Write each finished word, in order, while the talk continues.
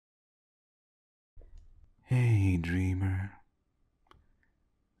Hey, dreamer.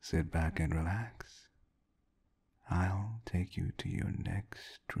 Sit back and relax. I'll take you to your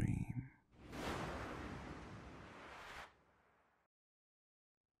next dream.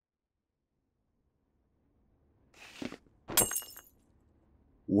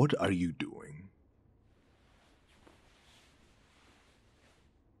 What are you doing?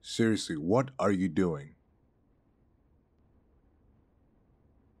 Seriously, what are you doing?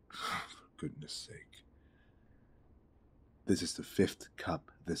 For goodness sake. This is the 5th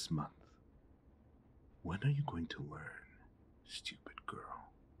cup this month. When are you going to learn, stupid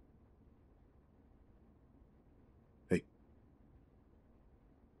girl? Hey.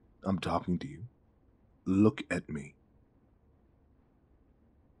 I'm talking to you. Look at me.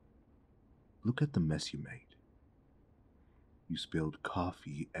 Look at the mess you made. You spilled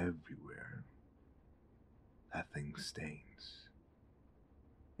coffee everywhere. That thing stains.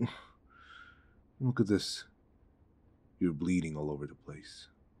 Look at this. You're bleeding all over the place.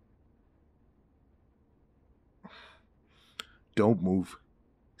 Don't move.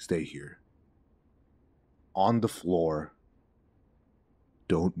 Stay here. On the floor.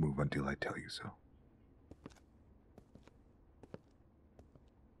 Don't move until I tell you so.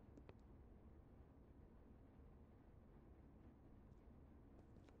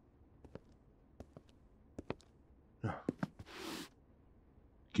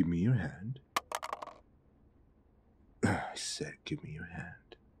 Give me your hand. I said, give me your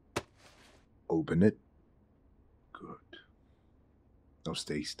hand. Open it. Good. Now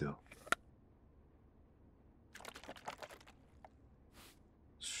stay still.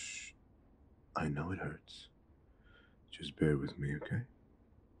 Shh. I know it hurts. Just bear with me, okay?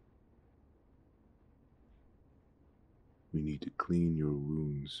 We need to clean your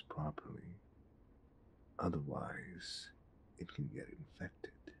wounds properly. Otherwise, it can get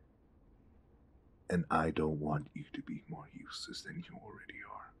infected. And I don't want you to be more useless than you already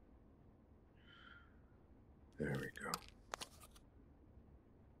are. There we go.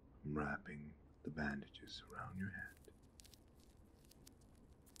 I'm wrapping the bandages around your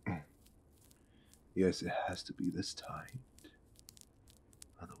hand. Yes, it has to be this tight.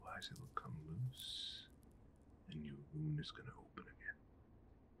 Otherwise, it will come loose, and your wound is going to open again.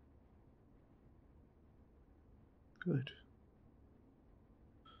 Good.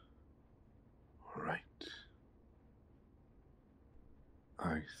 All right.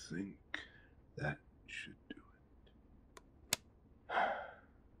 I think that should do it.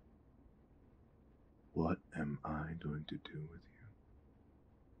 What am I going to do with you?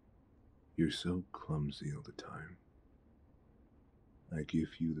 You're so clumsy all the time. I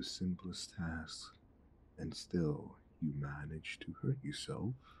give you the simplest task, and still you manage to hurt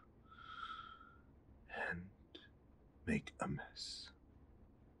yourself and make a mess.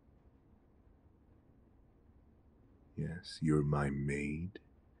 Yes, you're my maid,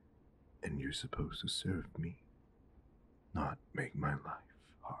 and you're supposed to serve me, not make my life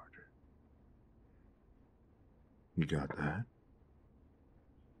harder. You got that?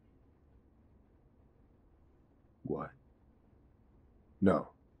 What? No,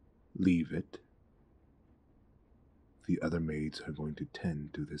 leave it. The other maids are going to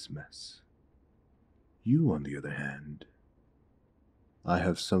tend to this mess. You, on the other hand, I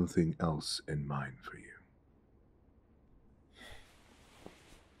have something else in mind for you.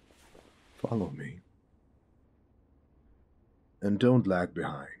 Follow me. And don't lag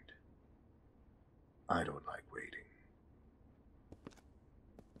behind. I don't like waiting.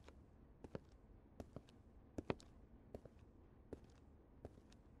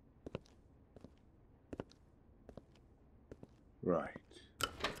 Right.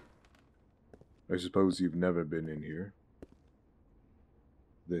 I suppose you've never been in here.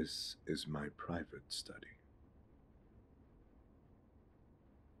 This is my private study.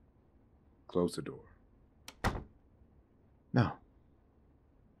 Close the door. Now,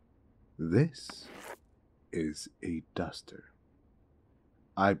 this is a duster.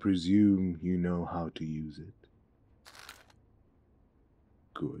 I presume you know how to use it.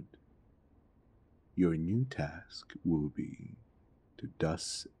 Good. Your new task will be to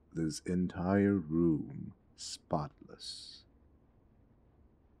dust this entire room spotless.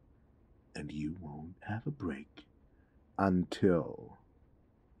 And you won't have a break until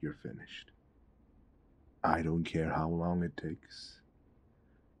you're finished. I don't care how long it takes,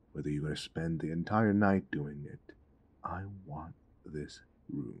 whether you're going to spend the entire night doing it. I want this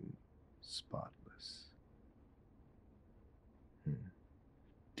room spotless.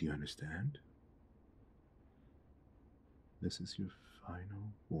 Do you understand? This is your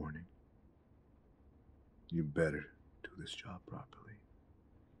final warning. You better do this job properly.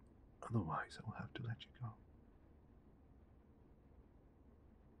 Otherwise, I will have to let you go.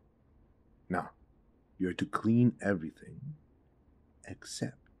 Now, you're to clean everything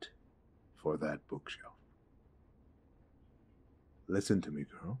except for that bookshelf. Listen to me,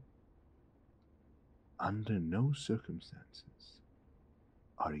 girl. Under no circumstances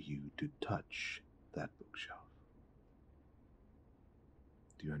are you to touch that bookshelf.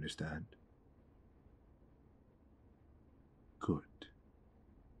 Do you understand? Good.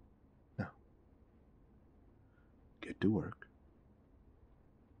 Now, get to work.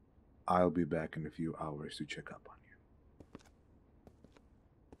 I'll be back in a few hours to check up on you.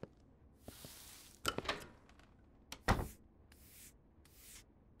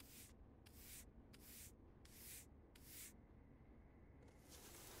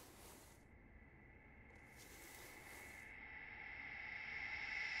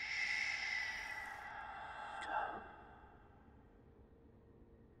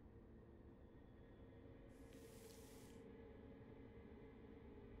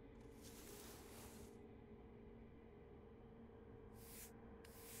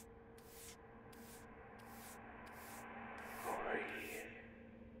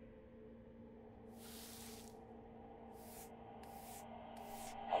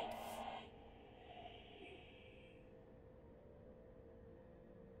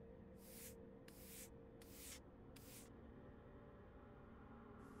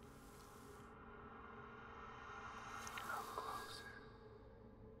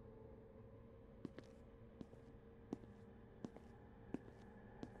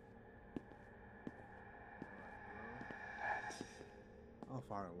 How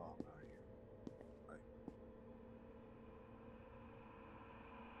far along are you?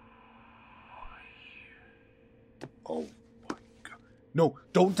 Oh my god. No,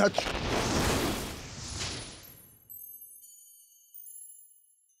 don't touch!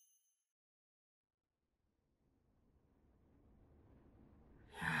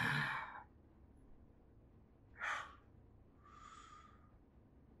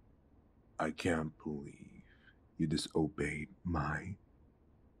 I can't believe you disobeyed my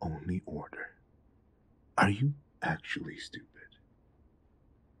only order. Are you actually stupid?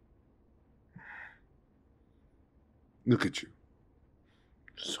 Look at you.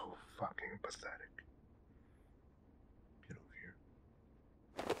 So fucking pathetic. Get over here.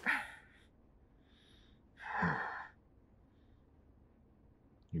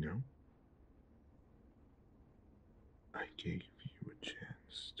 You know, I gave you a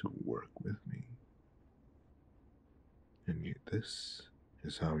chance to work with me. And yet this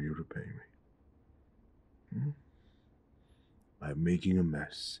is how you repay me. By making a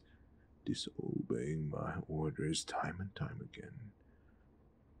mess, disobeying my orders time and time again.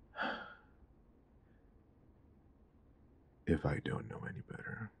 If I don't know any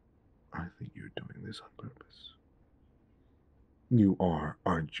better, I think you're doing this on purpose. You are,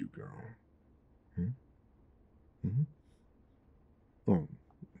 aren't you, girl? Oh,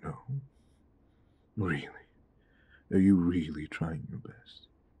 no. Really? Are you really trying your best?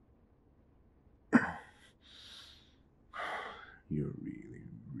 You're really,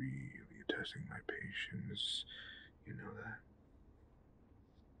 really testing my patience. You know that?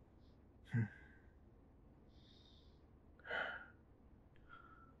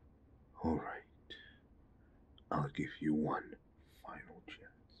 All right. I'll give you one final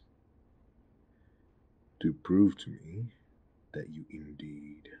chance to prove to me that you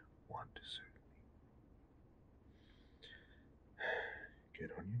indeed want to serve me.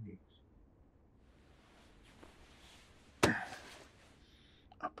 Get on your knees.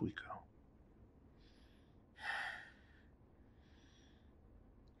 Up we go.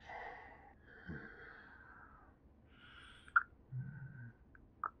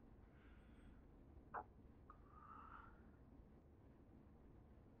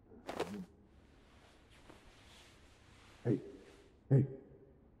 Hey, hey.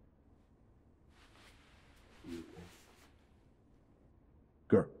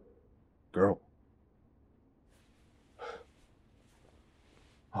 Girl.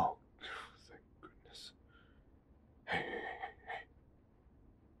 Oh, thank goodness. Hey.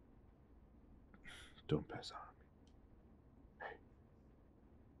 Don't pass out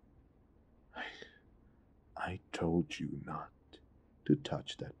on me. I told you not to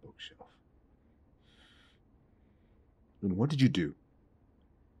touch that bookshelf. And what did you do?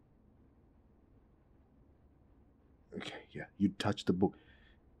 Okay, yeah, you touched the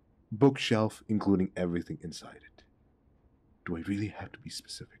bookshelf, including everything inside it. Do I really have to be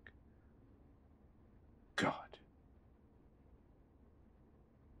specific? God.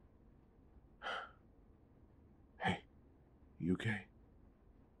 Hey, you okay?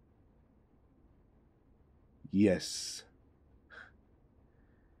 Yes.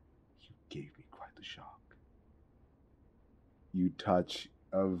 You gave me quite the shock. You touch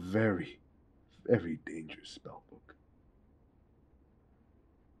a very, very dangerous spellbook.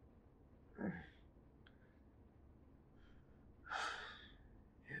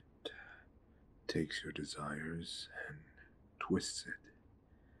 It takes your desires and twists it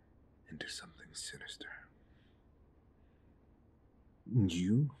into something sinister.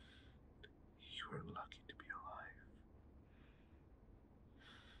 You are lucky to be alive.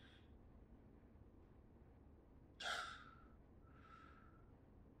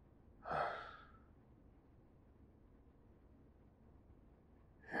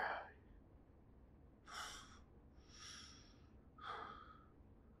 Yeah.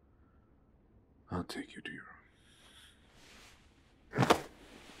 I'll take you to your room.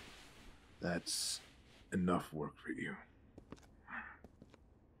 That's enough work for you.